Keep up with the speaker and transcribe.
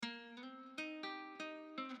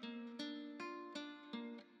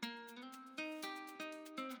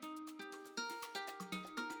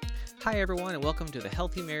Hi, everyone, and welcome to the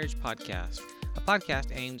Healthy Marriage Podcast, a podcast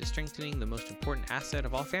aimed at strengthening the most important asset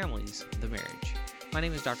of all families, the marriage. My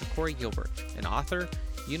name is Dr. Corey Gilbert, an author,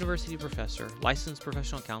 university professor, licensed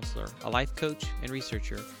professional counselor, a life coach and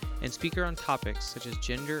researcher, and speaker on topics such as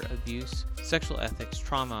gender, abuse, sexual ethics,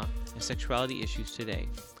 trauma, and sexuality issues today.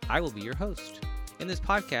 I will be your host. In this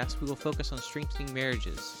podcast, we will focus on strengthening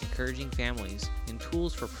marriages, encouraging families, and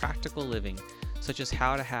tools for practical living, such as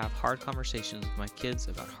how to have hard conversations with my kids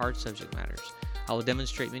about hard subject matters. I will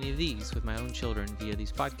demonstrate many of these with my own children via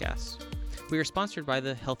these podcasts. We are sponsored by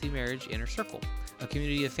the Healthy Marriage Inner Circle, a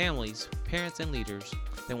community of families, parents, and leaders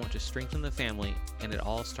that want to strengthen the family, and it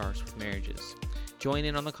all starts with marriages. Join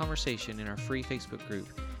in on the conversation in our free Facebook group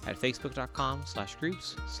at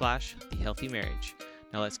facebook.com/groups/thehealthymarriage.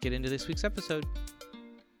 Now let's get into this week's episode.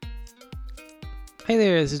 Hey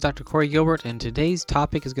there, this is Dr. Corey Gilbert, and today's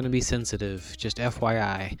topic is going to be sensitive, just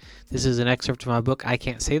FYI. This is an excerpt from my book, I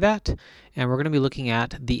Can't Say That, and we're going to be looking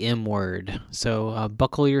at the M word. So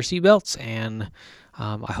buckle your seatbelts, and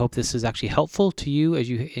I hope this is actually helpful to you as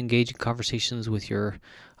you engage in conversations with your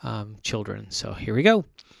children. So here we go.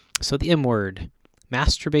 So the M word,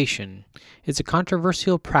 masturbation. It's a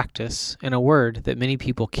controversial practice and a word that many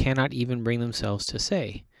people cannot even bring themselves to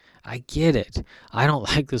say. I get it. I don't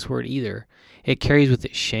like this word either. It carries with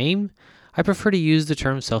it shame. I prefer to use the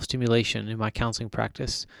term self-stimulation in my counseling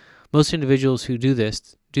practice. Most individuals who do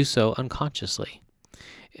this do so unconsciously.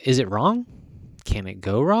 Is it wrong? Can it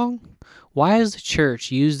go wrong? Why has the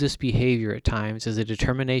church used this behavior at times as a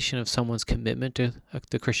determination of someone's commitment to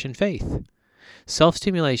the Christian faith?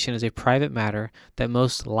 Self-stimulation is a private matter that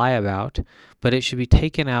most lie about, but it should be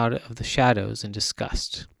taken out of the shadows and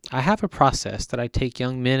discussed. I have a process that I take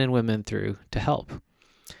young men and women through to help.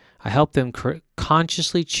 I help them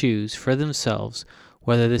consciously choose for themselves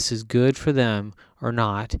whether this is good for them or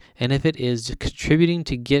not, and if it is contributing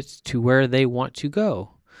to get to where they want to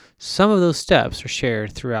go. Some of those steps are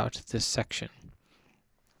shared throughout this section.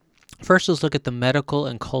 First, let's look at the medical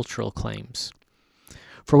and cultural claims.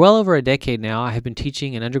 For well over a decade now, I have been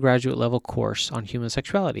teaching an undergraduate level course on human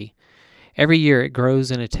sexuality. Every year it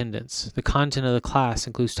grows in attendance. The content of the class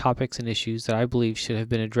includes topics and issues that I believe should have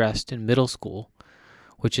been addressed in middle school,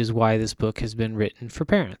 which is why this book has been written for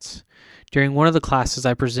parents. During one of the classes,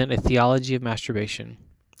 I present a theology of masturbation.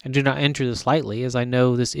 I do not enter this lightly, as I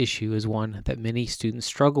know this issue is one that many students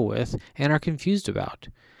struggle with and are confused about.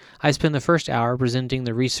 I spend the first hour presenting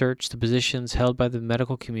the research, the positions held by the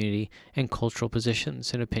medical community, and cultural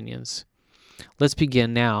positions and opinions. Let's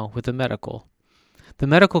begin now with the medical. The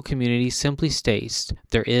medical community simply states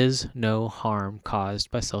there is no harm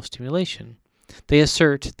caused by self-stimulation. They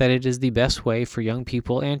assert that it is the best way for young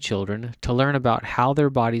people and children to learn about how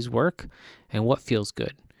their bodies work and what feels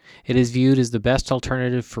good. It is viewed as the best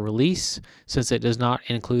alternative for release, since it does not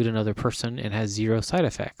include another person and has zero side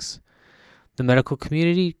effects. The medical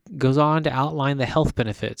community goes on to outline the health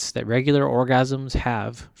benefits that regular orgasms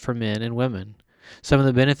have for men and women. Some of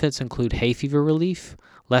the benefits include hay fever relief,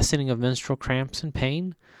 lessening of menstrual cramps and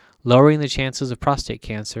pain, lowering the chances of prostate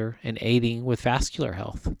cancer, and aiding with vascular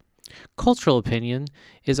health. Cultural opinion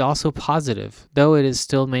is also positive, though it is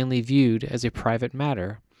still mainly viewed as a private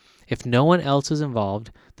matter. If no one else is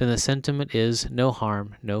involved, then the sentiment is no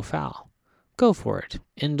harm, no foul. Go for it.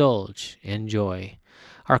 Indulge. Enjoy.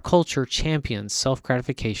 Our culture champions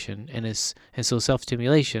self-gratification, and so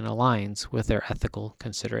self-stimulation aligns with their ethical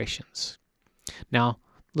considerations. Now,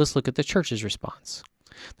 let's look at the church's response.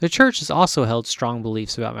 The church has also held strong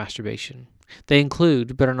beliefs about masturbation. They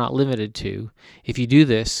include, but are not limited to, if you do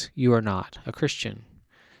this, you are not a Christian.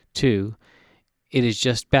 2, it is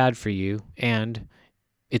just bad for you, and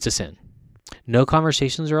it's a sin. No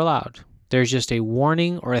conversations are allowed. There's just a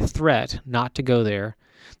warning or a threat not to go there.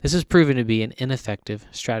 This has proven to be an ineffective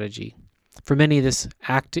strategy. For many, this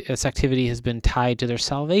activity has been tied to their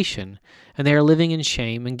salvation, and they are living in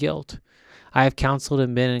shame and guilt. I have counseled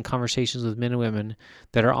and been in conversations with men and women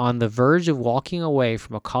that are on the verge of walking away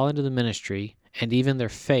from a call into the ministry and even their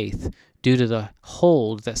faith due to the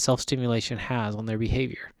hold that self-stimulation has on their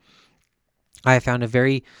behavior. I have found a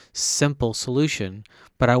very simple solution,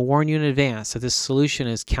 but I warn you in advance that this solution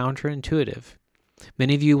is counterintuitive.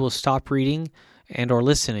 Many of you will stop reading and or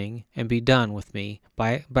listening and be done with me,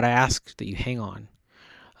 but I ask that you hang on.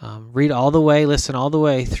 Read all the way, listen all the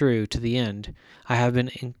way through to the end. I have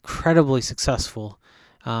been incredibly successful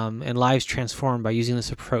and lives transformed by using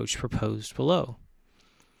this approach proposed below.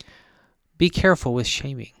 Be careful with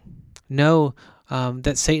shaming. Know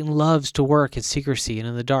that Satan loves to work in secrecy and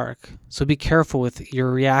in the dark. So be careful with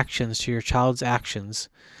your reactions to your child's actions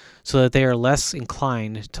so that they are less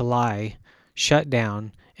inclined to lie, shut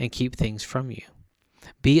down, and keep things from you.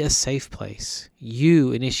 Be a safe place.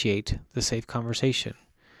 You initiate the safe conversation.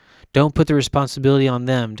 Don't put the responsibility on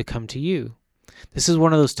them to come to you. This is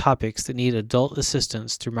one of those topics that need adult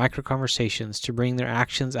assistance through micro-conversations to bring their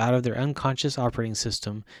actions out of their unconscious operating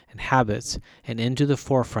system and habits and into the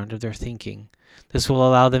forefront of their thinking. This will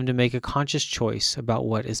allow them to make a conscious choice about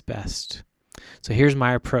what is best. So here's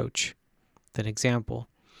my approach. An example.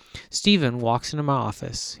 Stephen walks into my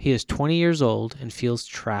office. He is 20 years old and feels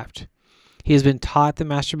trapped. He has been taught that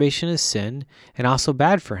masturbation is sin and also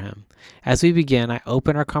bad for him. As we begin, I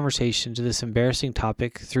open our conversation to this embarrassing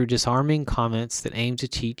topic through disarming comments that aim to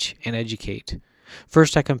teach and educate.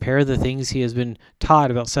 First, I compare the things he has been taught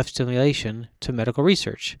about self-stimulation to medical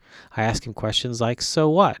research. I ask him questions like, so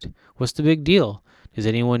what? What's the big deal? Does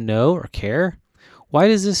anyone know or care? Why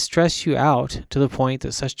does this stress you out to the point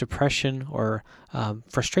that such depression or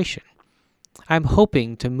frustration? I'm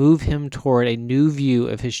hoping to move him toward a new view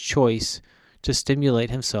of his choice to stimulate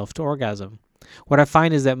himself to orgasm. What I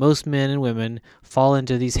find is that most men and women fall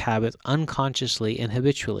into these habits unconsciously and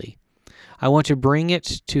habitually. I want to bring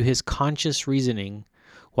it to his conscious reasoning.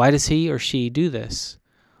 Why does he or she do this?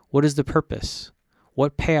 What is the purpose?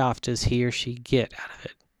 What payoff does he or she get out of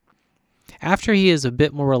it? After he is a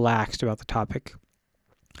bit more relaxed about the topic,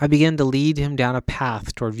 I begin to lead him down a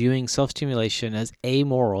path toward viewing self-stimulation as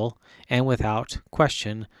amoral and without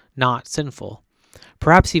question not sinful,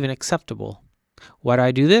 perhaps even acceptable. Why do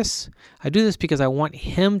I do this? I do this because I want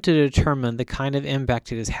him to determine the kind of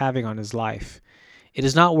impact it is having on his life. It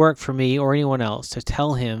does not work for me or anyone else to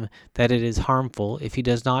tell him that it is harmful if he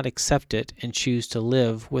does not accept it and choose to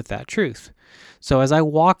live with that truth. So as I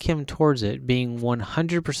walk him towards it being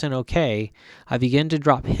 100% okay, I begin to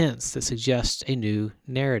drop hints that suggest a new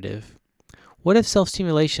narrative. What if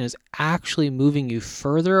self-stimulation is actually moving you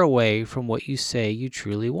further away from what you say you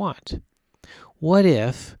truly want? What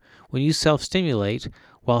if, when you self-stimulate,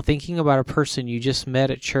 while thinking about a person you just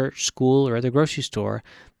met at church, school, or at the grocery store,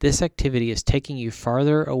 this activity is taking you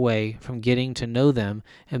farther away from getting to know them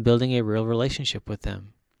and building a real relationship with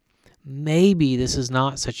them? Maybe this is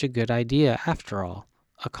not such a good idea after all,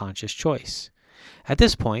 a conscious choice. At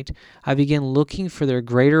this point, I begin looking for their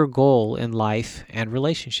greater goal in life and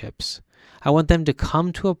relationships. I want them to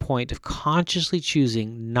come to a point of consciously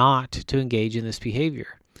choosing not to engage in this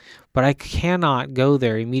behavior. But I cannot go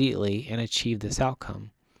there immediately and achieve this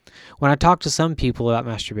outcome. When I talk to some people about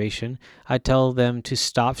masturbation, I tell them to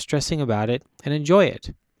stop stressing about it and enjoy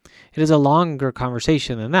it. It is a longer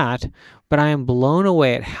conversation than that, but I am blown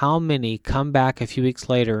away at how many come back a few weeks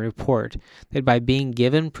later and report that by being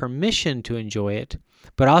given permission to enjoy it,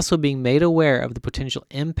 but also being made aware of the potential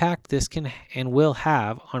impact this can and will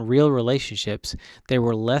have on real relationships, they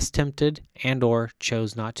were less tempted and/or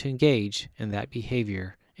chose not to engage in that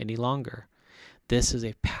behavior any longer. This is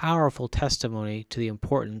a powerful testimony to the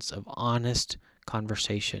importance of honest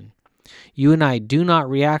conversation. You and I do not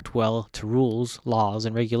react well to rules, laws,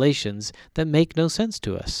 and regulations that make no sense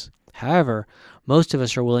to us. However, most of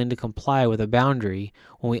us are willing to comply with a boundary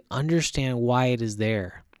when we understand why it is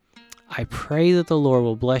there. I pray that the Lord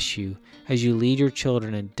will bless you as you lead your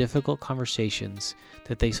children in difficult conversations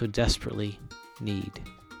that they so desperately need.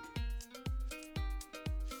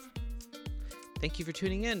 Thank you for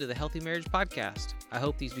tuning in to the Healthy Marriage Podcast. I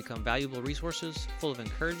hope these become valuable resources full of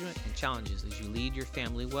encouragement and challenges as you lead your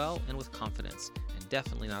family well and with confidence, and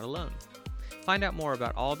definitely not alone. Find out more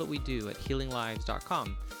about all that we do at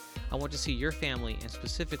healinglives.com. I want to see your family and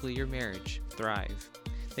specifically your marriage thrive.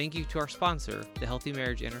 Thank you to our sponsor, the Healthy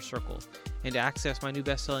Marriage Inner Circle. And to access my new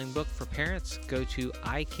best-selling book for parents, go to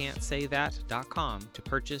ican'tsaythat.com to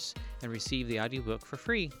purchase and receive the audiobook for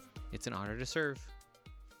free. It's an honor to serve.